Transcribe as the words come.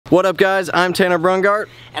What up guys, I'm Tanner Braungardt.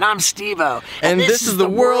 And I'm Steve-O. And this is the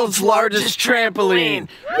world's largest trampoline.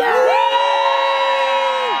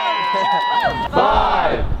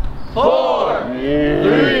 5, 4,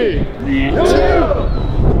 3,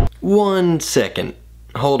 2. 1 second.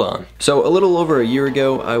 Hold on. So a little over a year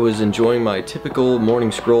ago, I was enjoying my typical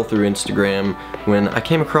morning scroll through Instagram when I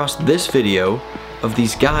came across this video of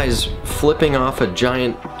these guys flipping off a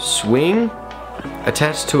giant swing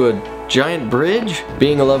attached to a giant bridge.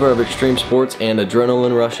 Being a lover of extreme sports and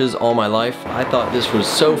adrenaline rushes all my life, I thought this was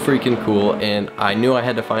so freaking cool, and I knew I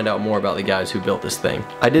had to find out more about the guys who built this thing.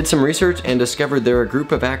 I did some research and discovered they're a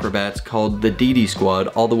group of acrobats called the DD Squad,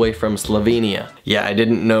 all the way from Slovenia. Yeah, I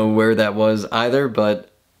didn't know where that was either, but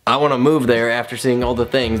I want to move there after seeing all the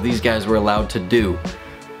things these guys were allowed to do.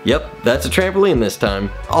 Yep, that's a trampoline this time,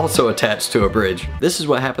 also attached to a bridge. This is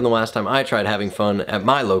what happened the last time I tried having fun at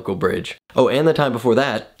my local bridge. Oh, and the time before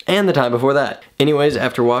that, and the time before that. Anyways,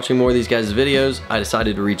 after watching more of these guys' videos, I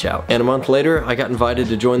decided to reach out. And a month later, I got invited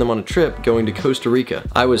to join them on a trip going to Costa Rica.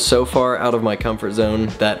 I was so far out of my comfort zone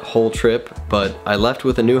that whole trip, but I left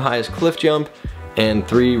with a new highest cliff jump and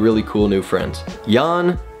 3 really cool new friends.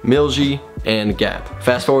 Jan, Milji, and Gap.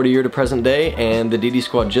 Fast forward a year to present day, and the DD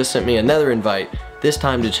Squad just sent me another invite, this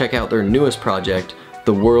time to check out their newest project,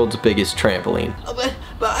 the world's biggest trampoline.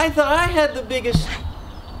 But I thought I had the biggest.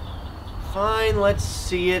 Fine, let's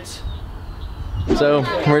see it. So,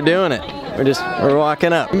 we're doing it. We're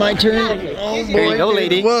walking up. My turn. Oh boy. Here you go,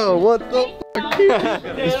 lady. Whoa, what the fuck?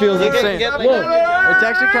 This feels insane. Whoa, it's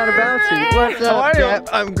actually kind of bouncy. What's up, Gap?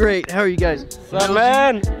 I'm great. How are you guys? What's up,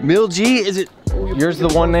 man? Milji, is it? Yours the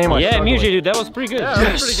one name? Yeah, Milji, dude, that was pretty good. Yeah,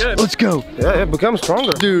 yes, pretty good. Let's go. Yeah, it becomes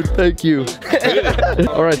stronger. Dude, thank you.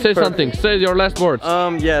 Alright, say something. Say your last words.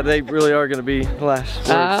 Yeah, they really are gonna be last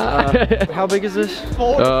words. How big is this?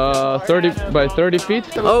 30 by 30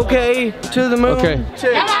 feet. Okay, to the moon. Okay.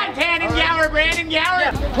 Come on, Brandon Gower, Brandon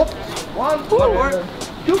Gower. 1 more.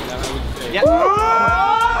 2. Yeah.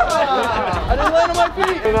 I didn't land on my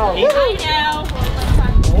feet. I know.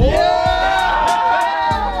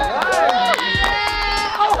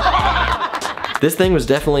 This thing was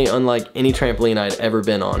definitely unlike any trampoline I'd ever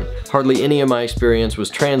been on. Hardly any of my experience was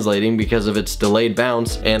translating because of its delayed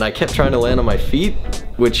bounce, and I kept trying to land on my feet,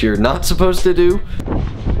 which you're not supposed to do.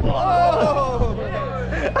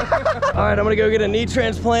 Alright, I'm gonna go get a knee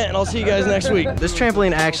transplant and I'll see you guys next week. This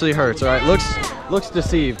trampoline actually hurts, alright? Looks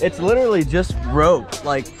deceived. It's literally just rope.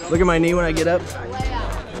 Like, look at my knee when I get up.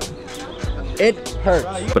 It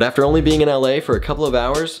hurts. But after only being in LA for a couple of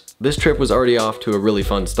hours, this trip was already off to a really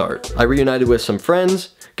fun start. I reunited with some friends,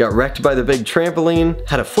 got wrecked by the big trampoline,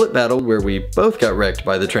 had a flip battle where we both got wrecked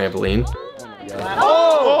by the trampoline.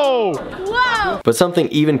 Oh! Whoa! But something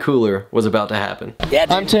even cooler was about to happen. Yeah,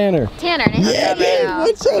 I'm Tanner. Tanner, nice to meet you.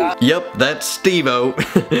 What's up? Yep, that's Steve-O.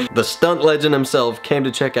 The stunt legend himself came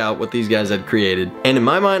to check out what these guys had created. And in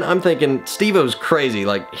my mind, I'm thinking Steve-O's crazy,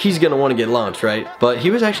 like he's gonna wanna get launched, right? But he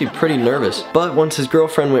was actually pretty nervous. But once his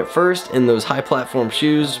girlfriend went first in those high platform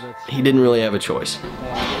shoes, he didn't really have a choice.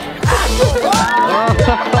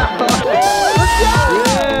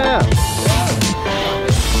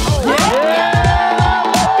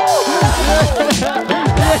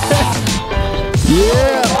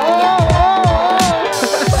 Yeah!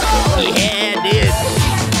 Yeah, dude! Yeah!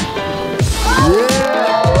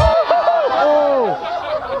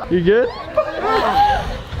 You good?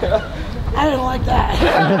 I didn't like that.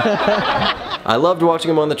 I loved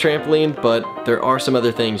watching him on the trampoline, but there are some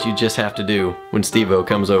other things you just have to do when Steve-O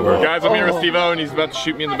comes over. Guys, I'm here with Steve-O and he's about to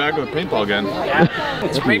shoot me in the back with a paintball gun. Yeah.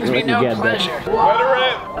 It brings me no pleasure. Let her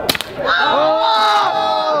rip!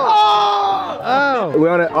 We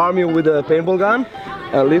want to arm you with a paintball gun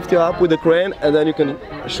and lift you up with a crane, and then you can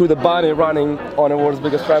shoot a bunny running on the world's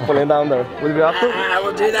biggest trampoline down there. Will you be up to? I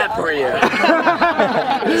will do that for you.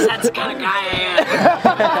 That's the kind of guy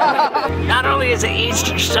I am. Not only is it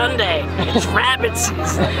Easter Sunday, it's rabbit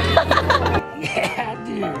season. Yeah,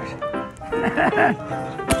 dude.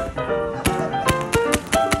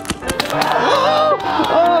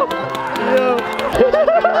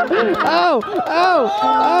 Oh! Oh! Oh!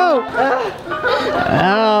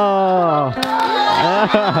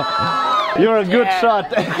 You're a good shot.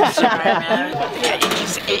 Sorry, man.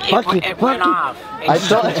 It went off.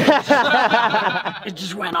 It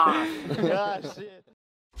just went off.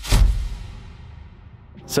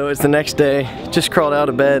 So it's the next day, just crawled out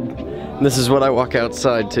of bed, and this is what I walk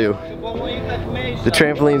outside to. The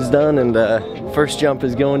trampoline's done, and first jump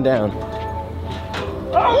is going down.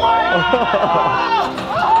 Oh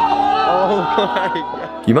my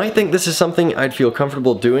God! You might think this is something I'd feel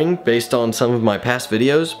comfortable doing based on some of my past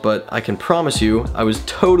videos, but I can promise you I was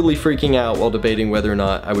totally freaking out while debating whether or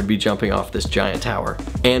not I would be jumping off this giant tower.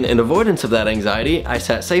 And in avoidance of that anxiety, I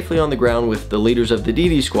sat safely on the ground with the leaders of the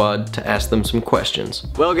DD squad to ask them some questions.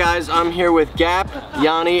 Well guys, I'm here with Gap,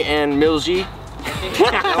 Yanni, and Milji.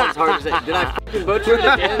 That was hard to say. Did I fucking butcher it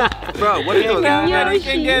again? Bro, what is it?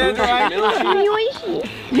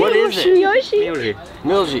 What is it?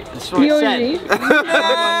 Milji. That's what I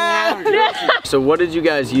said. So what did you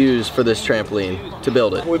guys use for this trampoline to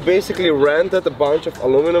build it? We basically rented a bunch of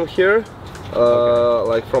aluminum here,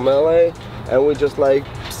 like from LA, and we just like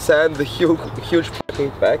sent the huge fucking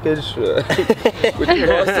package, which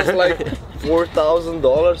cost us like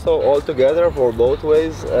 $4,000 so all together for both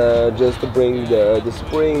ways, just to bring the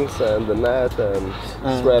springs and the net and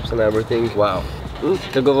straps and everything. Wow.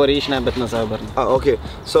 Okay,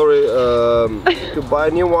 sorry, to buy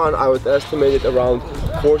a new one I would estimate it around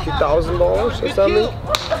 $40,000 or something.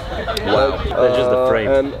 Wow, just the frame.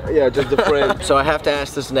 And yeah, just the frame. So I have to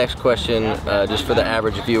ask this next question, just for the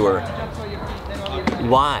average viewer.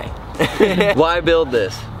 Why? Why build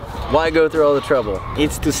this? Why go through all the trouble?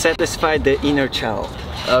 It's to satisfy the inner child.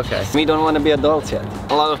 Okay. We don't want to be adults yet.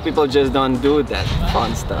 A lot of people just don't do that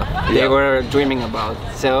fun stuff they were dreaming about.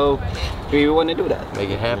 So we want to do that. Make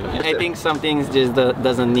it happen. I think some things just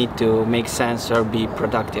doesn't need to make sense or be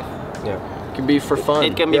productive. Yeah. It can be for fun.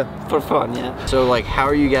 It can be for fun, yeah. So like, how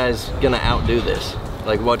are you guys gonna outdo this?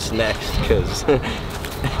 Like, what's next? Because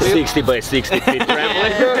 60 by 60 feet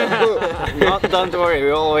trampoline. Don't worry,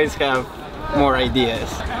 we always have more ideas.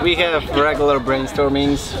 We have regular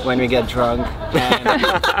brainstormings when we get drunk.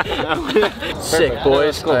 And sick,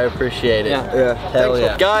 boys. Cool. I appreciate it. Yeah. Hell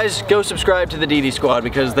yeah. Guys, go subscribe to the DD squad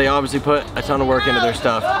because they obviously put a ton of work into their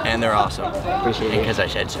stuff and they're awesome. Appreciate it. Because I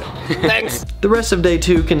said so. Thanks. The rest of day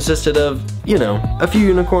 2 consisted of, you know, a few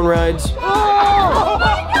unicorn rides. Oh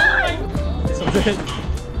my god!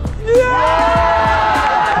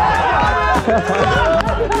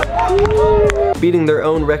 Beating their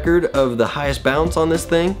own record of the highest bounce on this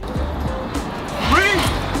thing. Oh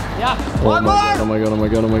my god, oh my god, oh my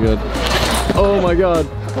god, oh my god. Oh my god.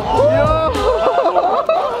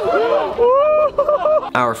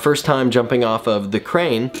 Our first time jumping off of the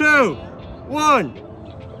crane. 2, 1.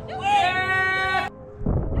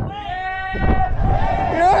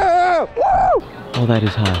 Oh, that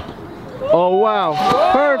is high. Oh wow,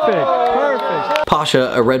 perfect, perfect.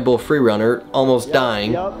 Pasha, a Red Bull freerunner, almost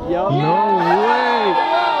dying. No way.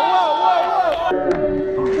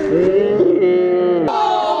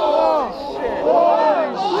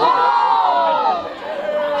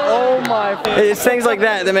 Oh my. It's things like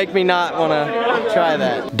that that make me not want to try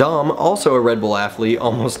that. Dom, also a Red Bull athlete,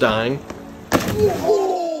 almost dying.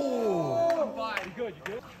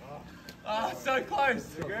 So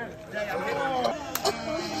close.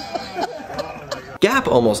 Gap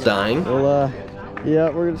almost dying. Well, yeah,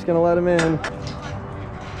 we're just gonna let him in.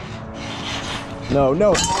 No,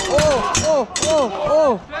 no. Oh, oh,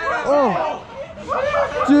 oh, oh, oh.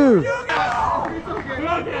 Dude.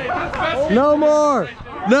 No more.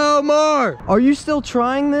 No more. Are you still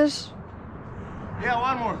trying this? Yeah,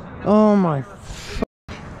 one more. Oh my.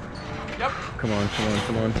 Yep. Come on, come on,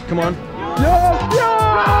 come on, come on. Yes,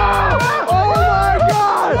 yes! Oh my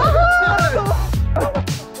god!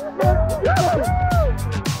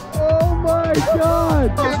 Oh my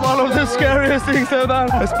god! It's one of the scariest things I've done,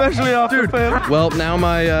 especially after fail. Well, now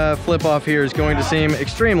my flip off here is going to seem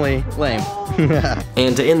extremely lame.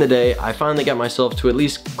 And to end the day, I finally got myself to at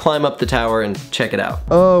least climb up the tower and check it out.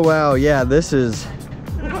 Oh wow, yeah, this is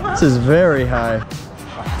very high.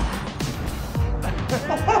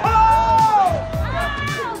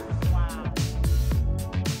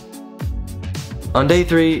 On day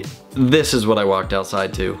 3, this is what I walked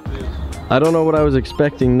outside to. I don't know what I was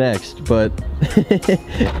expecting next, but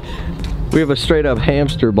we have a straight up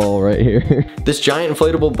hamster ball right here. This giant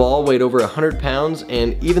inflatable ball weighed over 100 pounds,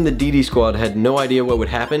 and even the DD squad had no idea what would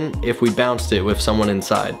happen if we bounced it with someone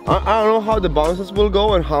inside. I don't know how the bounces will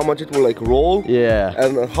go and how much it will like roll. Yeah.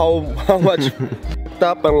 And how much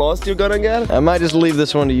up and lost you're gonna get. I might just leave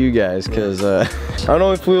this one to you guys, because I don't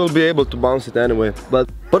know if we will be able to bounce it anyway, but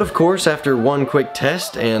of course, after one quick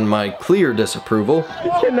test and my clear disapproval, you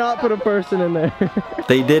cannot put a person in there.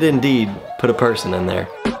 They did indeed put a person in there.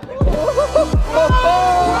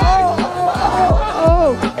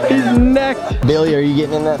 Oh, he's necked. Billy, are you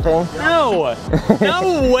getting in that thing? No!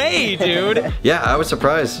 No way, dude! Yeah, I was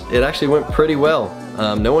surprised. It actually went pretty well.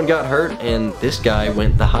 No one got hurt, and this guy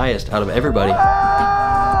went the highest out of everybody.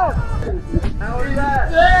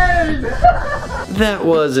 That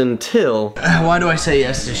was until... Why do I say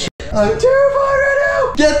yes to shit? I'm terrified right now!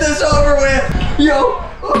 Get this over with! Yo!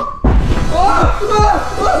 Oh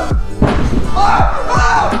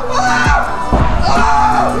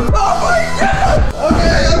my god!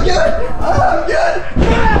 Okay, I'm good! I'm good!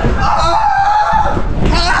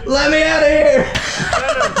 Let me out of here!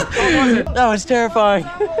 That was terrifying.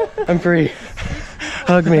 I'm free.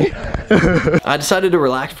 Hug me. I decided to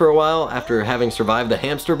relax for a while after having survived the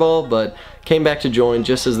hamster ball, but came back to join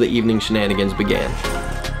just as the evening shenanigans began.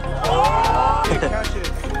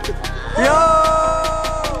 Yo!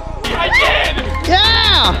 I did!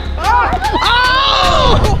 Yeah! Oh!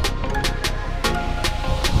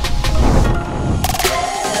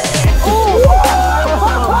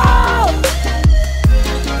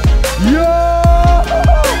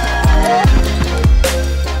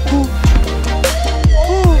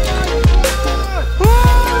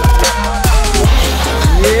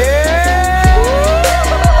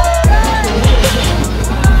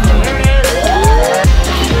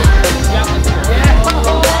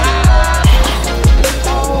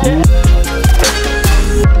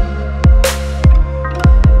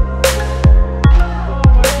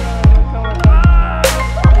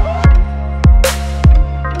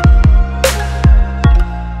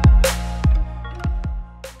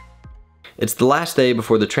 It's the last day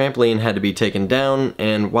before the trampoline had to be taken down,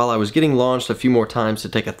 and while I was getting launched a few more times to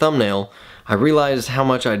take a thumbnail, I realized how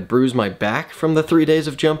much I'd bruised my back from the 3 days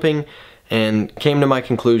of jumping, and came to my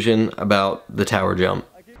conclusion about the tower jump.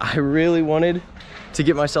 I really wanted to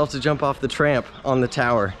get myself to jump off the tramp on the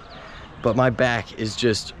tower, but my back is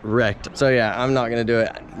just wrecked. So yeah, I'm not gonna do it.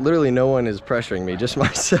 Literally no one is pressuring me, just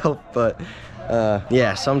myself, but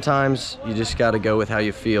yeah, sometimes you just gotta go with how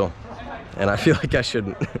you feel. And I feel like I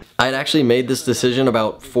shouldn't. I had actually made this decision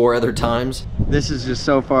about 4 other times. This is just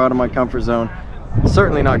so far out of my comfort zone.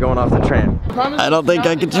 Certainly not going off the tramp. I don't think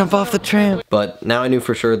I could jump off the tramp. But now I knew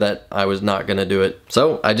for sure that I was not gonna do it.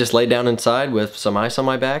 So I just laid down inside with some ice on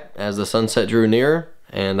my back as the sunset drew nearer,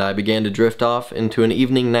 and I began to drift off into an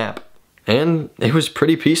evening nap. And it was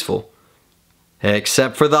pretty peaceful.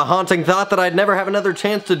 Except for the haunting thought that I'd never have another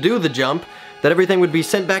chance to do the jump, that everything would be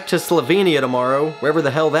sent back to Slovenia tomorrow, wherever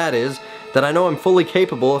the hell that is, that I know I'm fully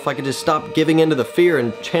capable if I could just stop giving in to the fear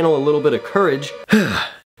and channel a little bit of courage.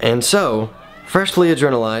 And so, freshly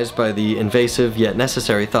adrenalized by the invasive yet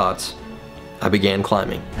necessary thoughts, I began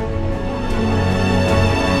climbing.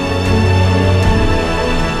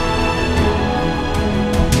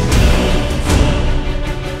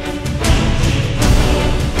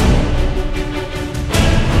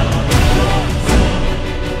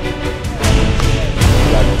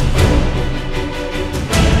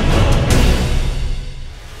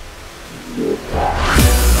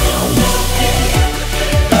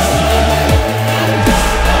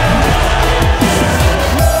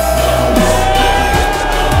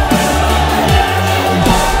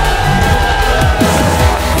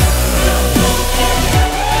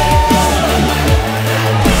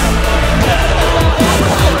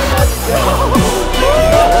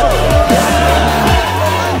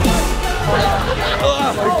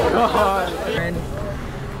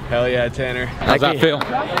 Hell yeah, Tanner. How's that feel?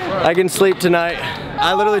 I can sleep tonight.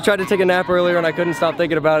 I literally tried to take a nap earlier and I couldn't stop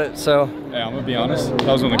thinking about it, so. Yeah, I'm gonna be honest. That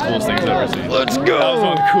was one of the coolest things I've ever seen. Let's go! That was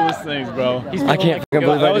one of the coolest things, bro. I can't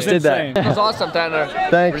believe I just did that. That was awesome, Tanner.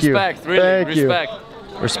 Thank you. Respect, really, Thank respect.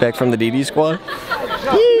 You. Respect from the DD squad.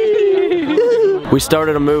 We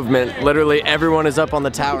started a movement. Literally everyone is up on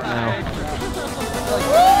the tower now.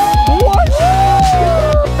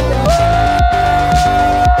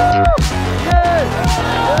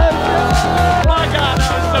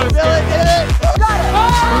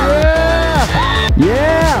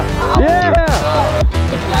 Yeah! Yeah!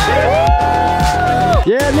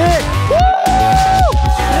 Yeah, Nick! Woo!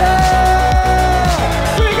 Yeah!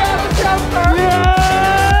 We got the jumper!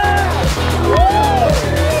 Yeah!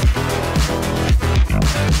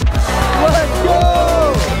 Let's go!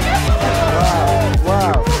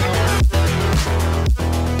 Wow, wow.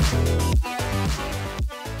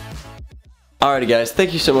 Alrighty guys,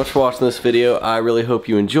 thank you so much for watching this video. I really hope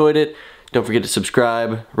you enjoyed it. Don't forget to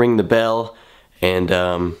subscribe, ring the bell, and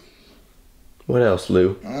what else,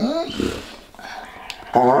 Lou?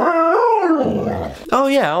 Oh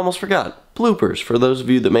yeah, I almost forgot. Bloopers for those of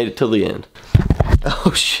you that made it till the end.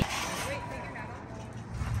 Oh shit.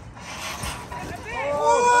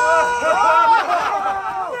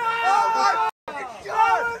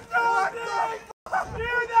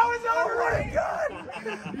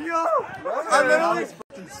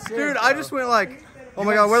 Dude, I just went like, oh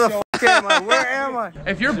my god, where the f Okay, man, where am I?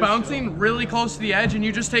 If you're bouncing really close to the edge and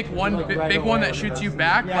you just take one big one that shoots you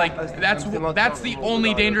back, like that's the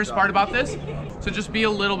only dangerous part about this. So just be a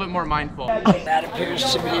little bit more mindful. That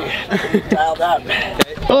appears to be dialed up.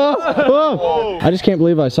 Oh. I just can't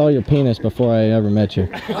believe I saw your penis before I ever met you.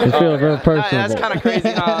 It feels real personal. That's kind of crazy.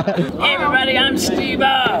 Hey everybody, I'm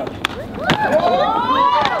Steve-O.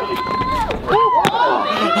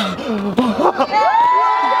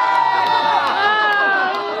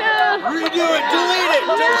 Redo it, delete it,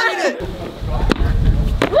 delete it.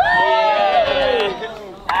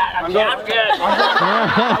 I'm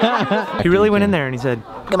good. He really went in there and he said,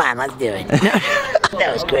 Come on, let's do it.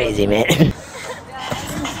 That was crazy, man. Yeah,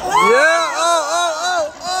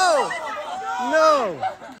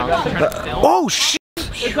 oh shit!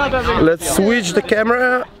 Let's switch the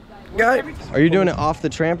camera, guy. Are you doing it off the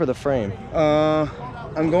tramp or the frame?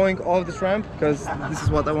 I'm going off the tramp because this is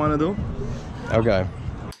what I want to do. Okay.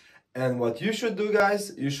 And what you should do,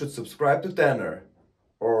 guys, you should subscribe to Tanner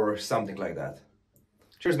or something like that.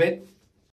 Cheers, mate.